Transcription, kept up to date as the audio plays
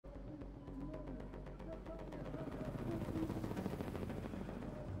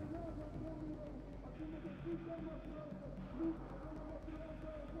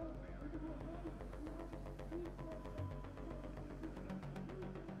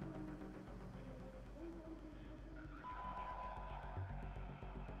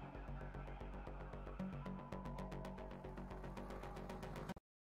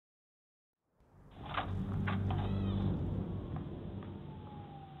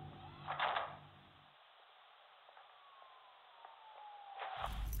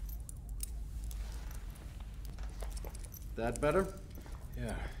That better?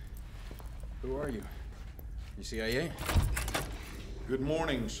 Yeah. Who are you? You CIA? Good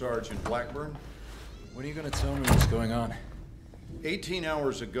morning, Sergeant Blackburn. When are you gonna tell me what's going on? 18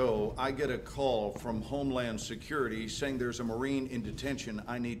 hours ago, I get a call from Homeland Security saying there's a Marine in detention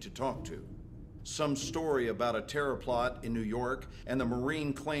I need to talk to. Some story about a terror plot in New York, and the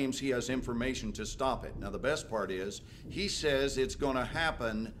Marine claims he has information to stop it. Now, the best part is, he says it's gonna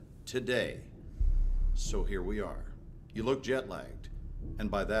happen today. So here we are. You look jet-lagged,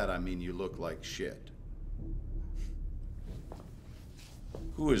 and by that I mean you look like shit.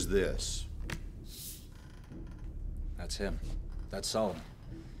 Who is this? That's him. That's Solomon.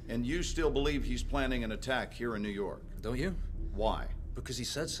 And you still believe he's planning an attack here in New York? Don't you? Why? Because he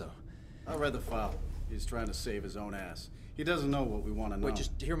said so. I read the file. He's trying to save his own ass. He doesn't know what we want to know. Wait,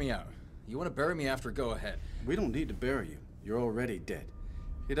 just hear me out. You want to bury me after, go ahead. We don't need to bury you. You're already dead.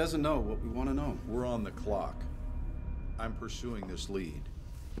 He doesn't know what we want to know. We're on the clock. I'm pursuing this lead.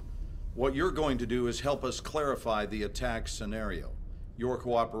 What you're going to do is help us clarify the attack scenario. Your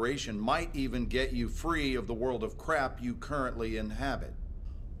cooperation might even get you free of the world of crap you currently inhabit.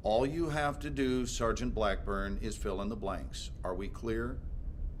 All you have to do, Sergeant Blackburn, is fill in the blanks. Are we clear?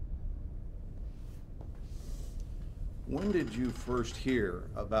 When did you first hear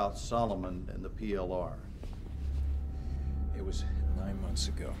about Solomon and the PLR? It was 9 months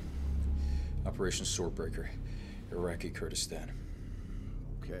ago. Operation Swordbreaker, Iraqi Kurdistan.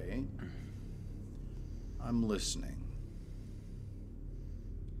 Okay. I'm listening.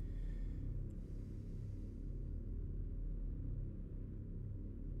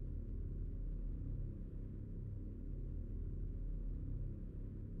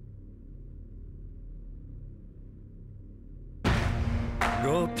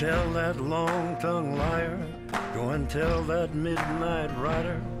 Go tell that long-tongued liar, go and tell that midnight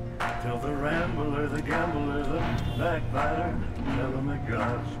rider, tell the rambler, the gambler, the backbiter, tell him that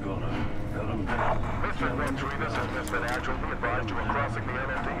God's gonna cut him down. Misfit 1-3, this is Misfit Actual. We advise you are crossing the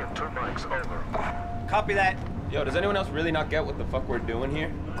LMD and turn bikes over. Copy that. Yo, does anyone else really not get what the fuck we're doing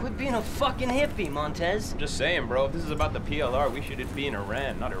here? Quit being a fucking hippie, Montez. I'm just saying, bro, if this is about the PLR, we should be in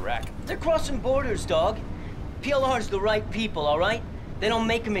Iran, not Iraq. They're crossing borders, dog. PLR's the right people, all right? They don't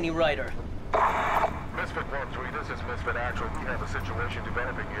make them any righter. Misfit 1-3, this is Misfit Actual. We have a situation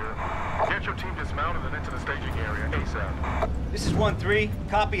developing here. Get your team dismounted and into the staging area ASAP. This is 1-3.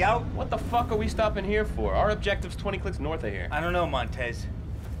 Copy out. What the fuck are we stopping here for? Our objective's 20 clicks north of here. I don't know, Montez.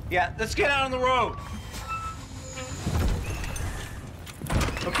 Yeah, let's get out on the road.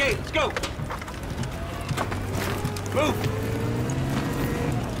 Okay, let's go. Move.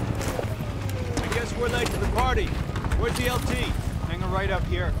 I guess we're late to the party. Where's the LT? Hanging right up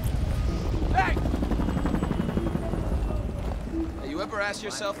here. Hey! You ever ask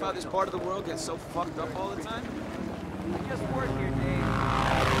yourself how this part of the world gets so fucked up all the time? I just work here, Dave.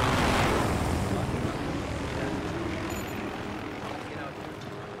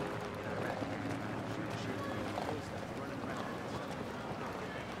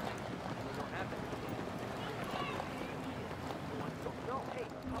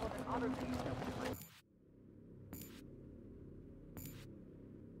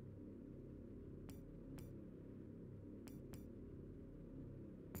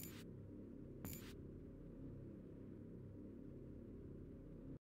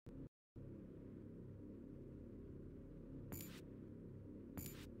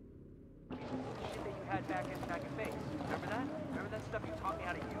 Back in face. Remember that? Remember that stuff you taught me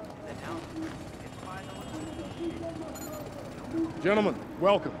how to use? And now Gentlemen,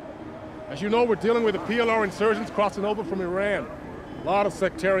 welcome. As you know, we're dealing with the PLR insurgents crossing over from Iran. A lot of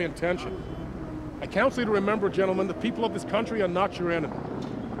sectarian tension. I counsel you to remember, gentlemen, the people of this country are not your enemy.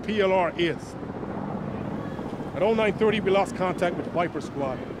 The PLR is. At 0930, we lost contact with Viper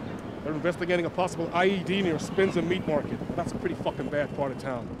Squad. They're investigating a possible IED near Spinza Meat Market. That's a pretty fucking bad part of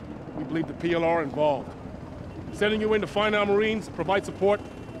town. We believe the PLR involved. Sending you in to find our Marines, provide support,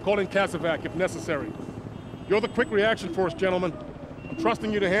 call in Casevac if necessary. You're the quick reaction force, gentlemen. I'm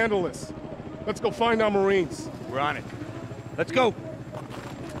trusting you to handle this. Let's go find our Marines. We're on it. Let's go.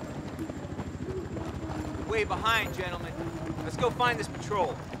 Way behind, gentlemen. Let's go find this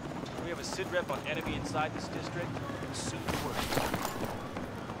patrol. We have a sit rep on enemy inside this district. Soon work.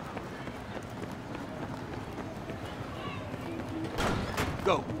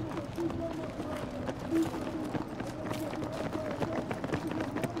 Go.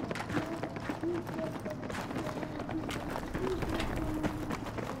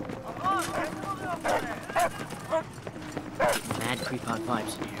 Mad creep-out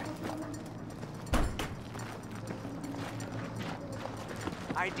vibes in here.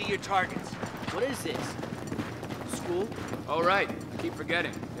 ID your targets. What is this? school? Oh, right. I keep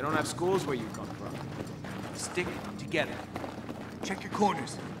forgetting. They don't have schools where you come from. Stick together. Check your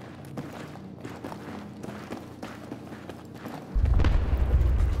corners.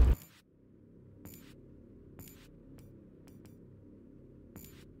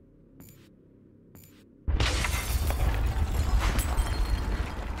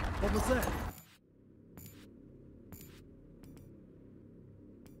 What was that?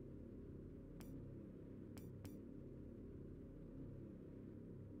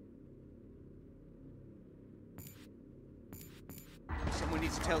 Someone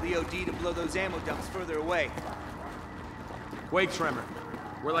needs to tell the OD to blow those ammo dumps further away. Quake tremor.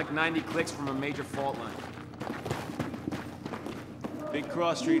 We're like 90 clicks from a major fault line. Big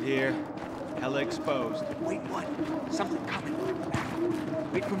cross street here. Hella exposed. Wait, what? Something coming.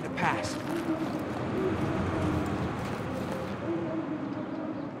 Wait for him to pass.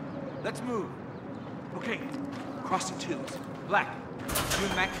 Let's move. Okay, crossing twos. Black, you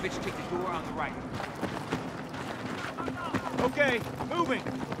and Makovich take the door on the right. Okay, moving.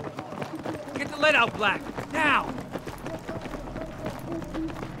 Get the lead out, Black. Now!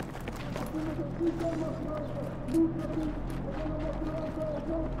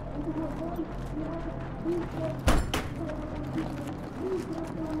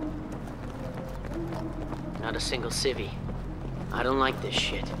 Not a single civvy. I don't like this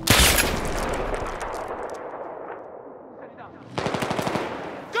shit.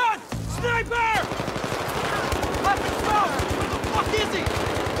 Gun! Sniper! Left and smoke! Where the fuck is he?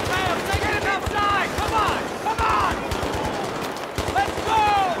 Sam, take him outside! Come on! Come on! Let's go!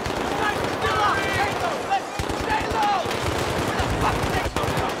 Sniper's still up! Stay low! Let's stay low! Where the fuck did they come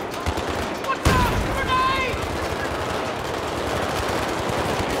from? What's up? Grenade!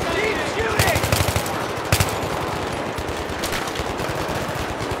 Keep shooting!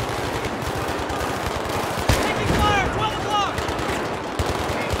 Taking fire! 12 o'clock!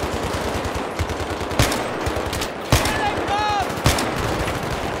 Here they come!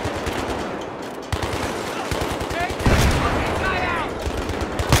 Take this fucking guy out!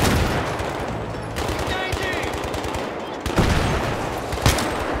 Engaging!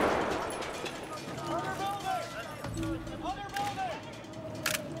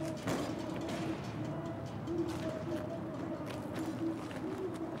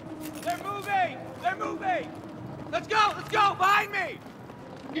 They're moving! They're moving! Let's go! Let's go! Behind me!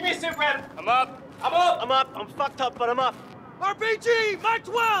 Give me a sit rep. I'm up! I'm up. I'm up. I'm fucked up, but I'm up. RPG! Mark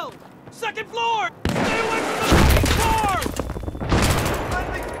 12! Second floor! Stay away from the fucking doors!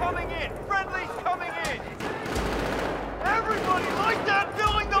 Friendly's coming in! Friendly's coming in! Everybody light that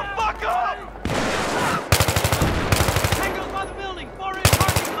building the fuck up! Tango's by the building! Far in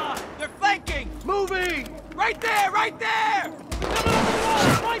parking lot! They're flanking! Moving! Right there! Right there! Coming over the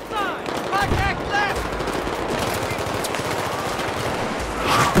wall! Right side! Contact left!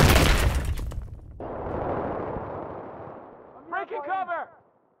 Breaking cover!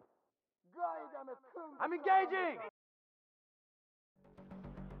 I'm engaging!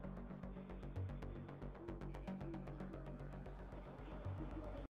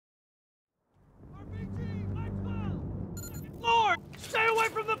 RPG! Mark 12! Second floor! Stay away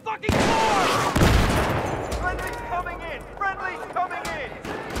from the fucking door! Friendly's coming in! Friendly's coming in!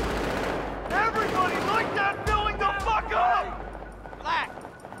 Everybody light that building the fuck up! Black!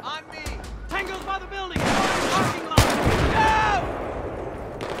 On me! Tango's by the building! Far in parking lot! Go!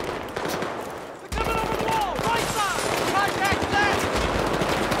 They're coming over the wall! Right side! Contact left!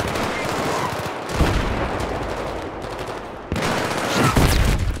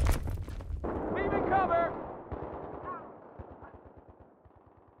 Leaving cover!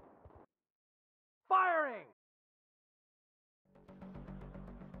 Firing!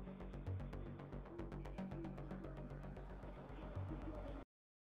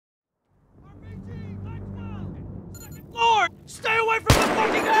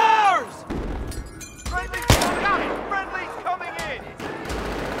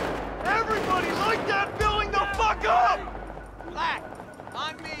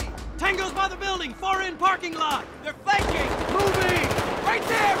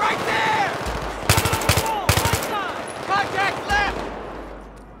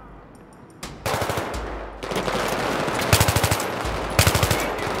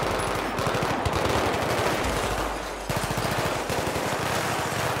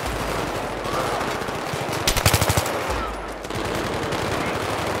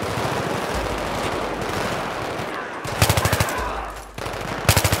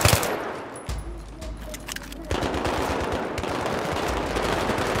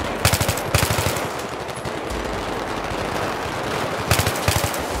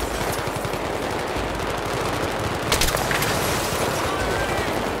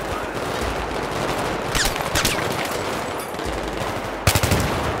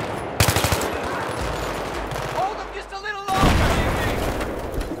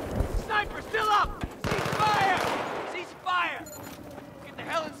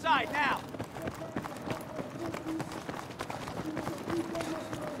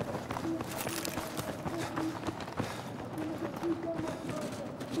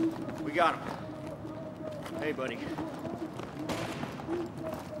 got him. Hey, buddy.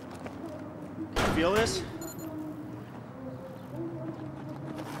 Feel this?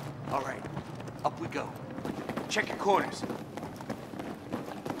 All right, up we go. Check your corners.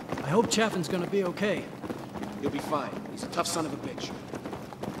 I hope Chaffin's gonna be okay. He'll be fine. He's a tough son of a bitch.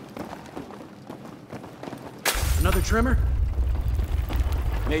 Another trimmer?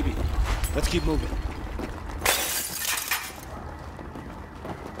 Maybe. Let's keep moving.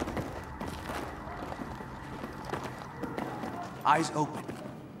 Eyes open.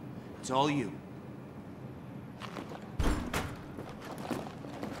 It's all you.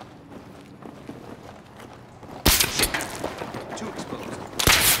 Shit. Too exposed.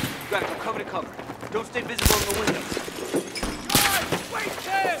 You gotta go cover to cover. Don't stay visible in the windows. Guys, wait,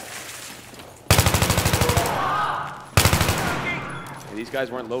 Tim! Hey, these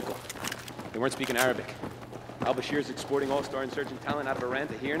guys weren't local. They weren't speaking Arabic. Al-Bashir's exporting all-star insurgent talent out of Iran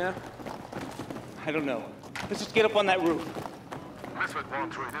to here now? I don't know. Let's just get up on that roof. Misfit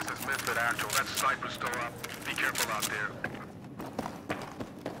 1-3, this is Misfit Actual. That sniper's still up. Be careful out there.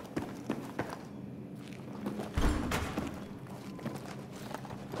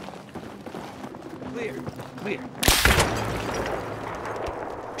 Clear. Clear.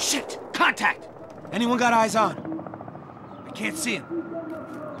 Shit! Contact! Anyone got eyes on? I can't see him.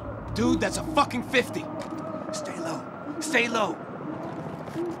 Dude, that's a fucking 50. Stay low. Stay low.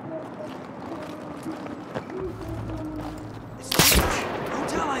 It's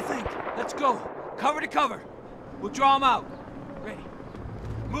hotel, I think. Let's go. Cover to cover. We'll draw him out. Ready.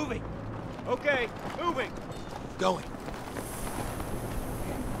 Moving. Okay, moving. Going.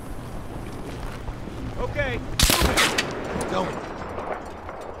 Okay, Going.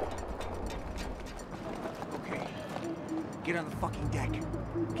 Okay. Get on the fucking deck.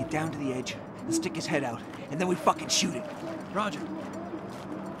 Get down to the edge and stick his head out, and then we fucking shoot it. Roger.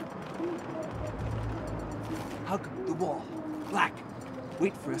 Hug the wall. Black.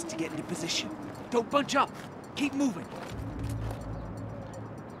 Wait for us to get into position. Don't bunch up. Keep moving.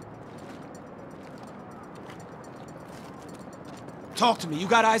 Talk to me. You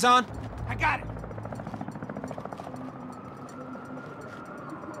got eyes on? I got it.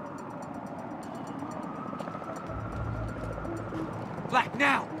 Black,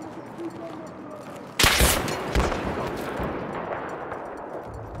 now!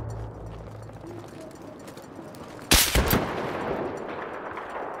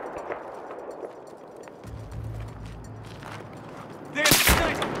 There's the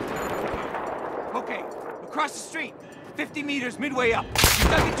sniper! Okay, across the street. 50 meters midway up. He's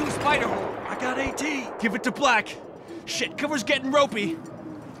dug into a spider hole. I got AT. Give it to Black. Shit, cover's getting ropey.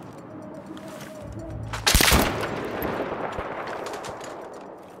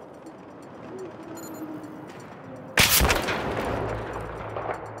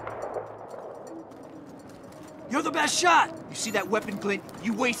 You're the best shot! You see that weapon glint?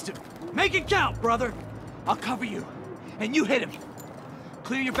 You waste him. Make it count, brother! I'll cover you. And you hit him.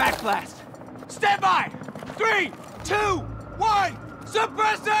 Clear your back blast. Stand by! 3, 2, 1!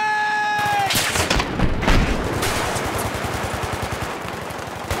 Suppressing!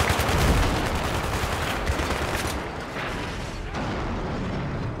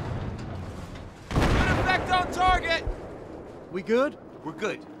 Good effect on target! We good? We're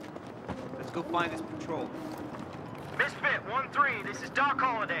good. Let's go find this patrol. Misfit 1-3, this is Doc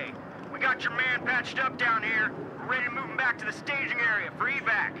Holliday. We got your man patched up down here. We're ready to move him back to the staging area for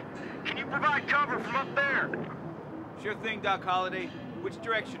evac. Can you provide cover from up there? Sure thing, Doc Holliday. Which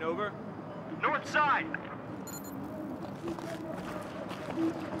direction, over? North side.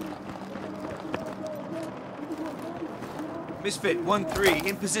 Misfit 1-3,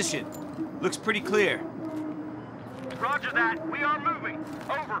 in position. Looks pretty clear. Roger that. We are moving.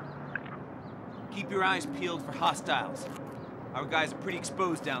 Over. Keep your eyes peeled for hostiles. Our guys are pretty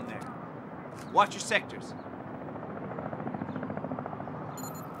exposed down there. Watch your sectors.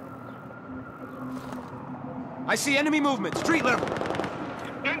 I see enemy movement, street level.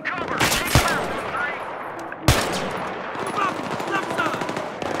 In cover. Take cover, 1-3. Move up! Left side!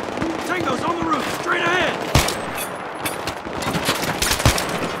 Tango's on the roof, straight ahead!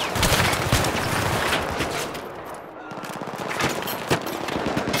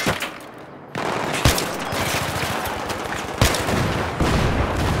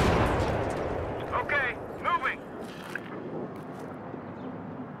 Okay, moving.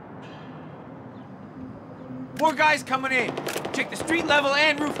 More guys coming in. Check the street level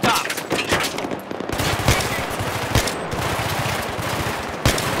and rooftops.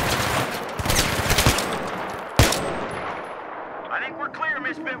 I think we're clear,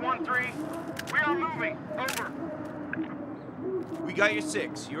 Misfit 1-3. We are moving. Over. We got your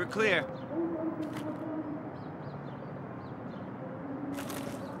 6. You were clear.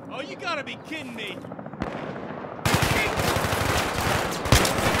 Oh, you gotta be kidding me.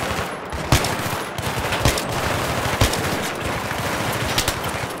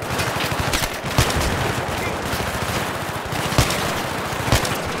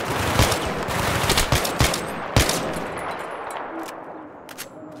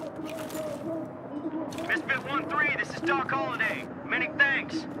 Misfit 1-3, this is Doc Holliday. Many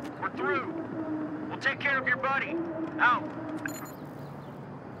thanks. We're through. We'll take care of your buddy. Out.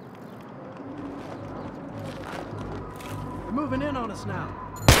 They're moving in on us now.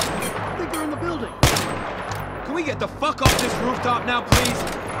 I think they're in the building. Can we get the fuck off this rooftop now, please?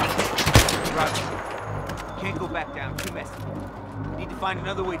 Roger. Can't go back down. Too messy. Need to find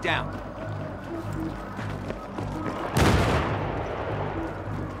another way down.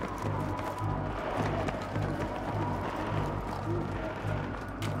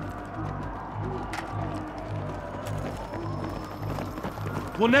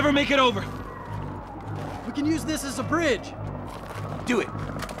 We'll never make it over. We can use this as a bridge. Do it.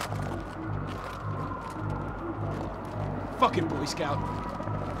 Fucking Boy Scout.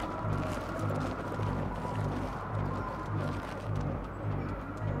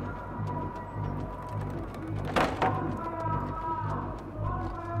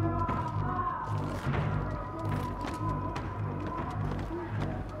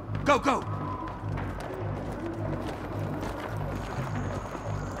 Go, go!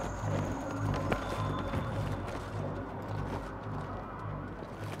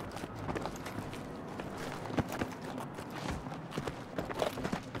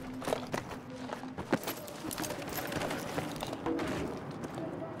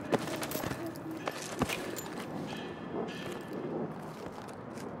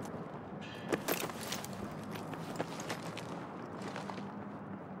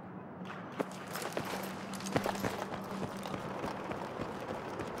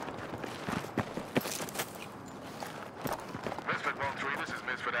 Misfit 1-3, this is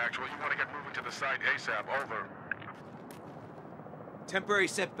Misfit Actual. You want to get moving to the site ASAP. Over. Temporary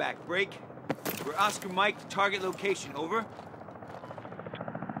setback. Break. We're Oscar Mike, target location. Over.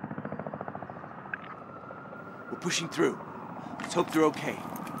 We're pushing through. Let's hope they're okay.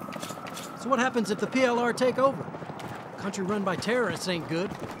 So what happens if the PLR take over? A country run by terrorists ain't good.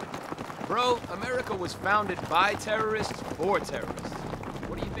 Bro, America was founded by terrorists for terrorists.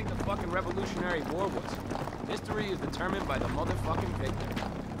 What do you think the fucking Revolutionary War was? History is determined by the motherfucking victor.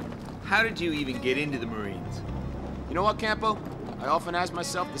 How did you even get into the Marines? You know what, Campo? I often ask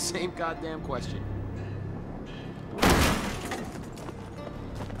myself the same goddamn question.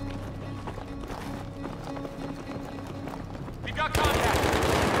 We got contact.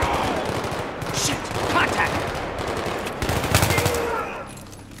 Shit! Contact!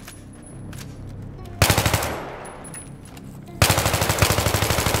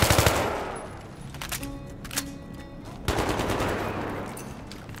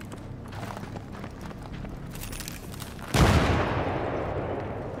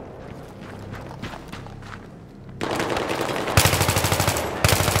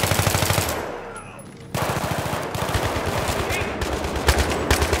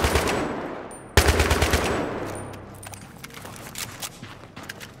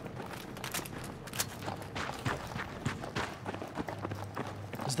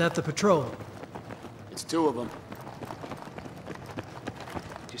 Is that the patrol? It's 2 of them.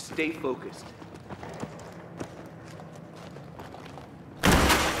 Just stay focused.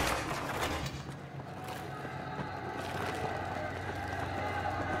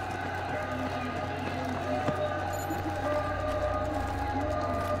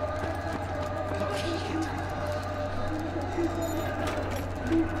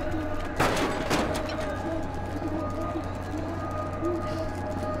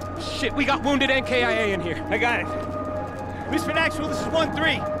 Shit, we got wounded NKIA in here. I got it. Misfit Actual, this is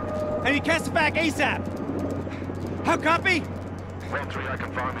 1-3. I need cast back ASAP. How copy? 1-3, I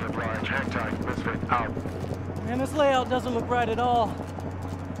confirm the oblige. Hang tight. Misfit, out. Man, this layout doesn't look right at all.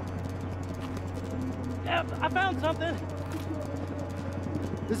 Yeah, I found something.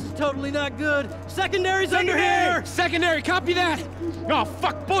 This is totally not good. Secondary's under here! Secondary, copy that! Oh,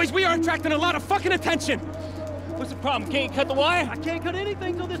 fuck, boys, we are attracting a lot of fucking attention! What's the problem? Can't you cut the wire? I can't cut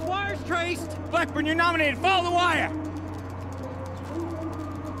anything till this wire's traced. Blackburn, you're nominated. Follow the wire!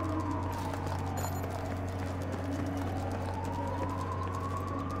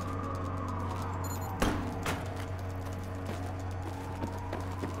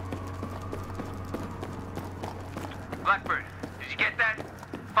 Blackburn, did you get that?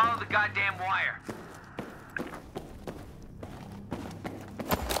 Follow the goddamn wire.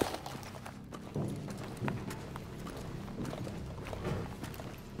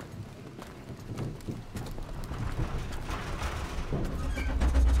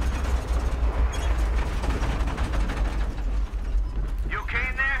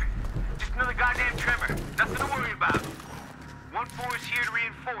 Nothing to worry about. 1-4 is here to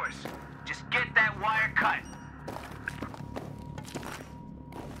reinforce. Just get that wire cut.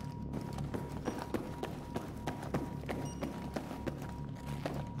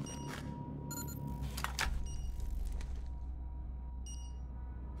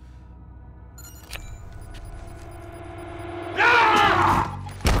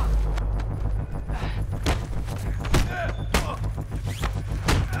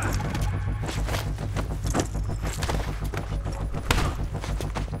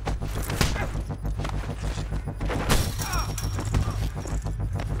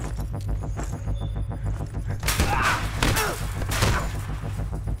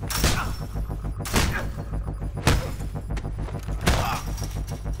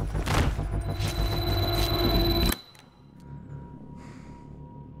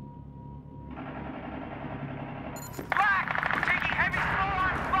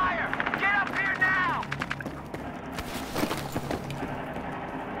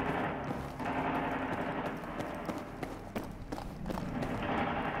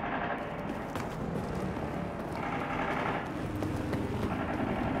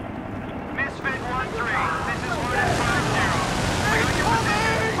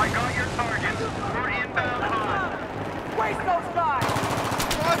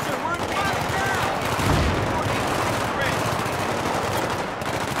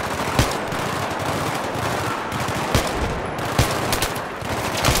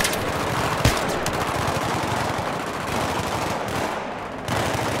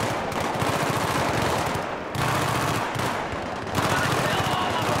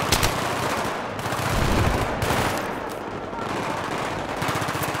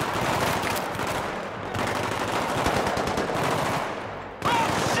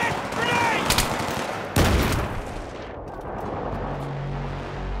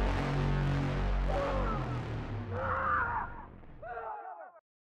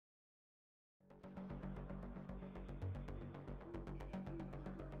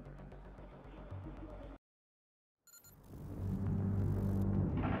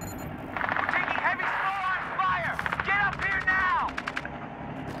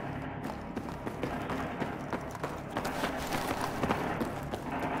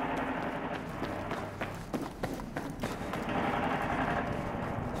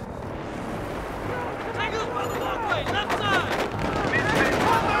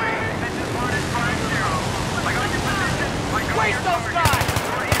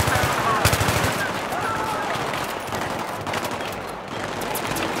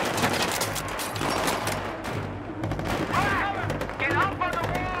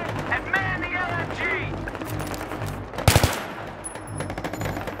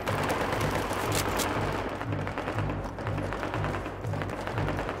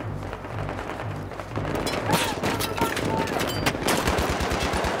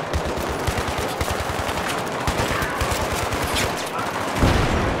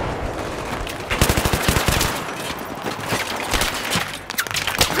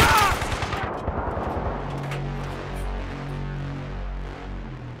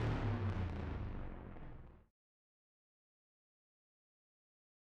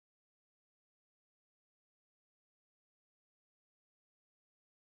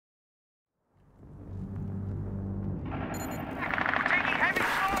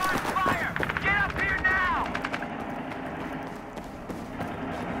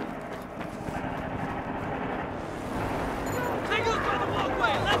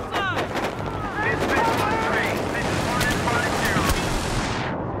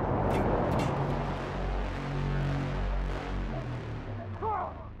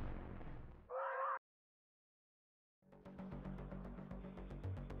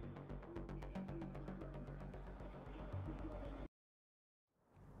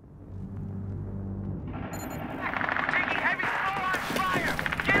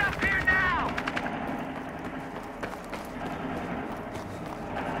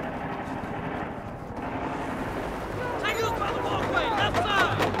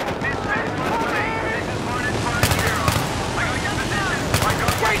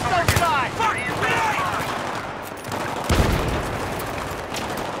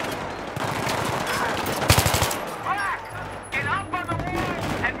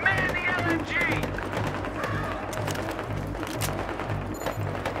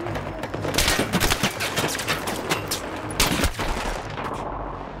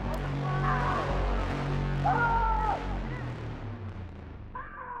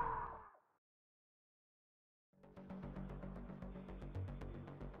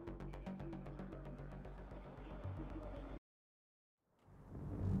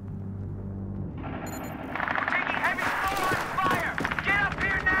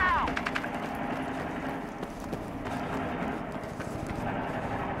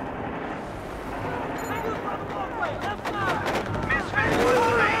 Misfit 1-3,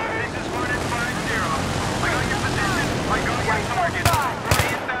 this is Hornet 5-0. I got your position. I got your target. We're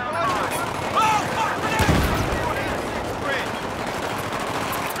inbound on. Oh, fuck! Grenade!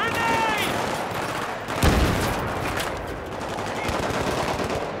 Grenade!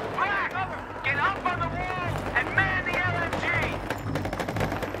 Black, get up on the wall and man the LMG.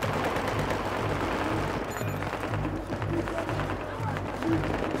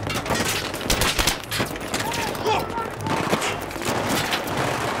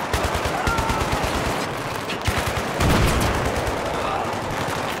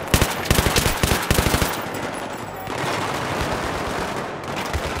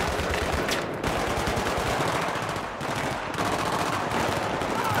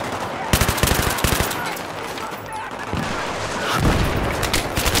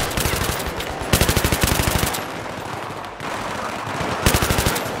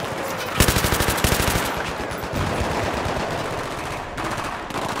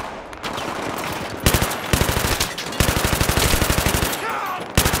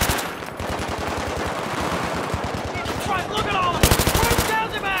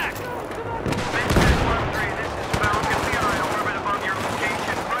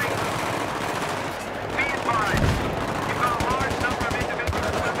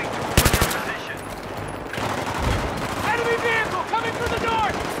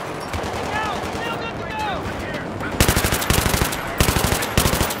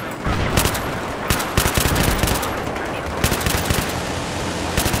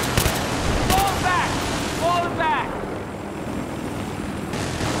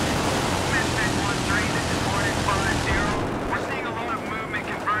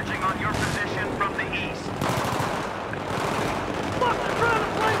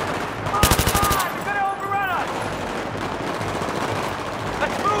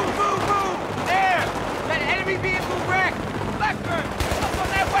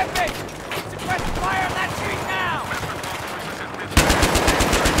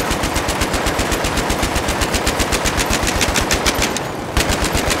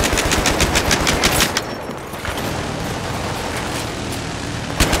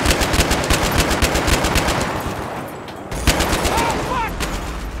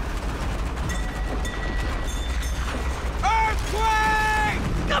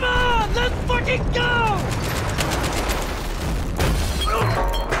 Come on, let's fucking go!